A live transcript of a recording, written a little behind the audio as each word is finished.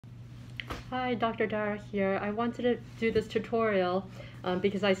Hi, Dr. Dara here. I wanted to do this tutorial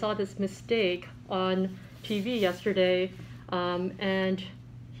because I saw this mistake on TV yesterday, and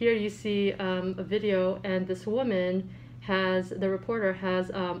here you see a video, and this woman the reporter has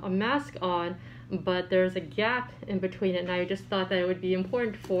a mask on, but there's a gap in between it, and I just thought that it would be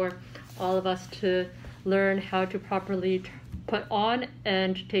important for all of us to learn how to properly put on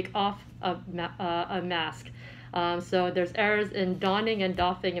and take off a mask. So there's errors in donning and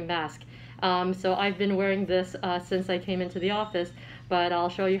doffing a mask. So I've been wearing this since I came into the office, but I'll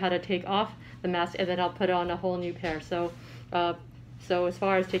show you how to take off the mask and then I'll put on a whole new pair. So as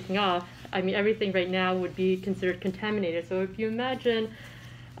far as taking off, I mean, everything right now would be considered contaminated. So if you imagine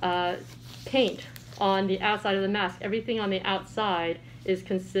paint on the outside of the mask, everything on the outside is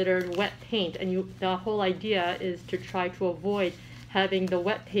considered wet paint, and the whole idea is to try to avoid having the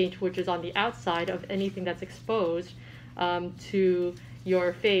wet paint, which is on the outside of anything that's exposed to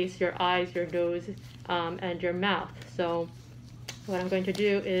your face, your eyes, your nose, and your mouth. So what I'm going to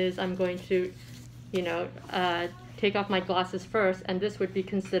do is I'm going to, take off my glasses first, and this would be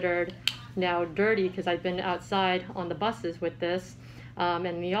considered now dirty because I've been outside on the buses with this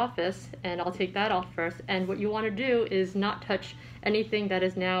in the office, and I'll take that off first. And what you want to do is not touch anything that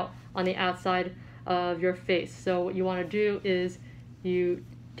is now on the outside of your face. So what you want to do is you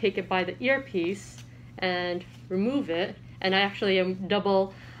take it by the earpiece and remove it. And I actually am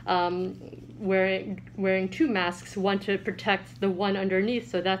double wearing two masks, one to protect the one underneath,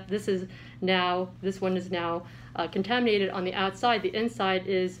 so that this one is now contaminated on the outside. The inside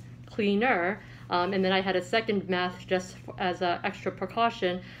is cleaner, and then I had a second mask just as an extra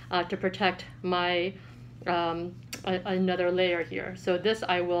precaution to protect my another layer here. So this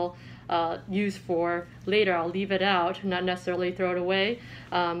I will use for later. I'll leave it out, not necessarily throw it away,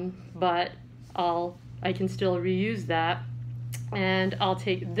 but I can still reuse that. And I'll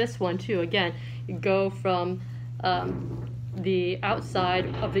take this one too. Again, go from the outside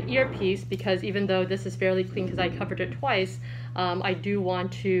of the earpiece, because even though this is fairly clean because I covered it twice, I do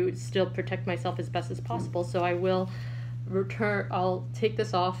want to still protect myself as best as possible. So I'll take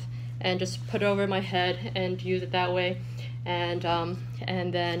this off and just put it over my head and use it that way, and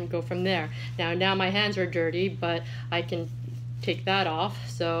then go from there. Now my hands are dirty, but I can take that off.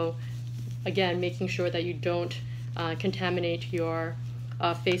 So again, making sure that you don't contaminate your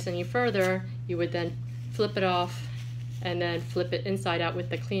face any further, you would then flip it off and then flip it inside out with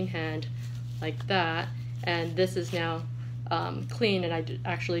the clean hand like that. And this is now clean, and I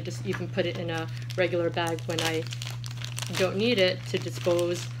actually just even put it in a regular bag when I don't need it to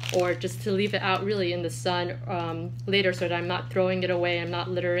dispose, or just to leave it out really in the sun later, so that I'm not throwing it away, I'm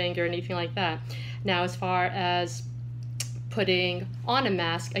not littering or anything like that. Now, as far as putting on a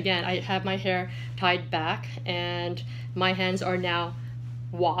mask, again, I have my hair tied back and my hands are now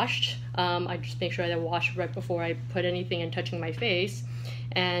washed. I just make sure that I wash right before I put anything in touching my face.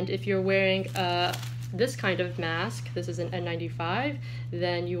 And if you're wearing this kind of mask, this is an N95,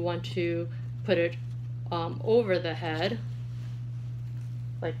 then you want to put it over the head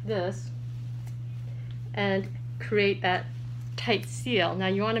like this and create that tight seal. Now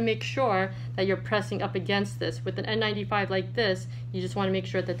you want to make sure that you're pressing up against this. With an N95 like this, you just want to make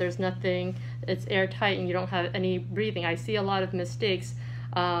sure that there's nothing, it's airtight and you don't have any breathing. I see a lot of mistakes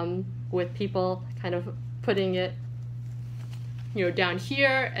with people kind of putting it down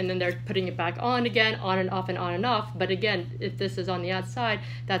here, and then they're putting it back on again, on and off and on and off. But again, if this is on the outside,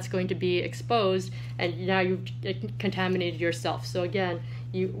 that's going to be exposed, and now you've contaminated yourself. So again,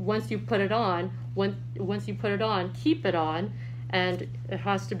 once you put it on, keep it on, and it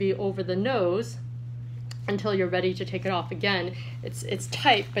has to be over the nose until you're ready to take it off. Again, it's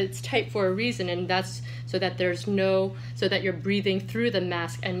tight, but it's tight for a reason, and that's so that you're breathing through the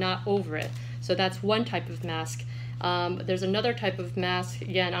mask and not over it. So that's one type of mask. There's another type of mask.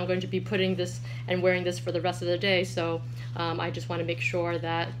 Again, I'm going to be putting this and wearing this for the rest of the day, so I just want to make sure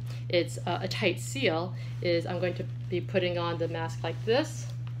that it's a tight seal. I'm going to be putting on the mask like this,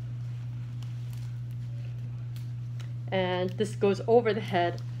 and this goes over the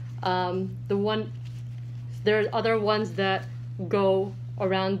head. There are other ones that go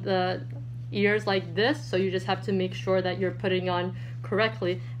around the ears like this, so you just have to make sure that you're putting on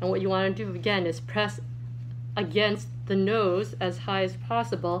correctly. And what you want to do again is press against the nose as high as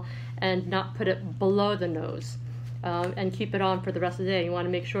possible and not put it below the nose, and keep it on for the rest of the day. You want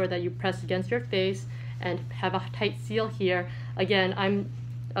to make sure that you press against your face and have a tight seal here. Again,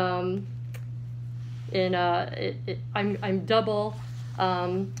 I'm double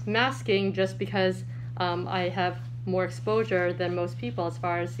masking just because I have more exposure than most people as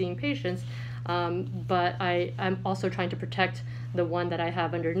far as seeing patients, but I'm also trying to protect the one that I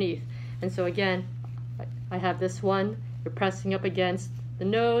have underneath. And so again, I have this one, you're pressing up against the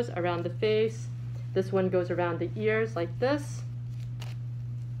nose, around the face. This one goes around the ears like this.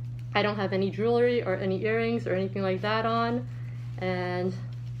 I don't have any jewelry or any earrings or anything like that on, and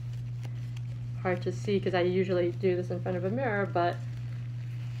hard to see because I usually do this in front of a mirror, but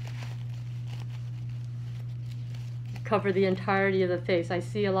cover the entirety of the face. I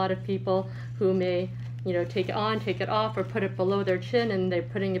see a lot of people who may, you know, take it on, take it off, or put it below their chin and they're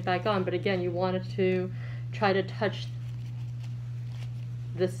putting it back on, but again, you wanted to try to touch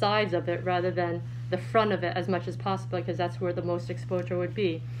the sides of it rather than the front of it as much as possible, because that's where the most exposure would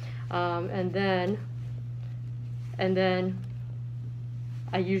be. And then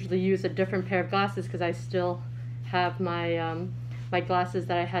I usually use a different pair of glasses because I still have my my glasses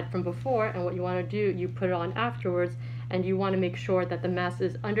that I had from before. And what you want to do, you put it on afterwards, and you want to make sure that the mask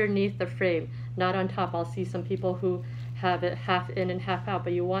is underneath the frame, not on top. I'll see some people who have it half in and half out,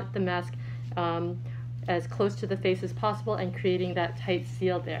 but you want the mask as close to the face as possible and creating that tight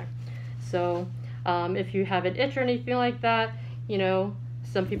seal there. So if you have an itch or anything like that, you know,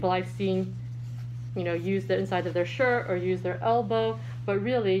 some people I've seen, you know, use the inside of their shirt or use their elbow, but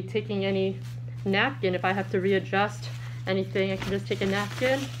really taking any napkin, if I have to readjust anything, I can just take a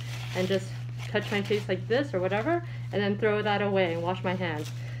napkin and just touch my face like this or whatever, and then throw that away and wash my hands.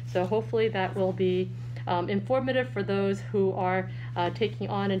 So hopefully that will be informative for those who are taking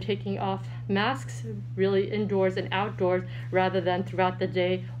on and taking off masks, really indoors and outdoors, rather than throughout the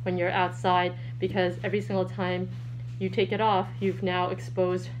day when you're outside, because every single time you take it off, you've now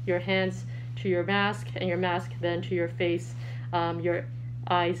exposed your hands to your mask, and your mask then to your face, your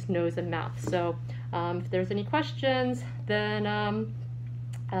eyes, nose, and mouth. So if there's any questions, then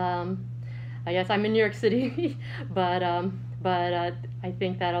I guess I'm in New York City, but I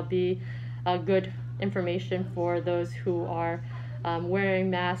think that'll be a good information for those who are wearing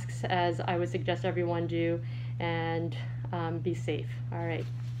masks, as I would suggest everyone do, and be safe. All right,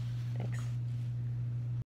 thanks.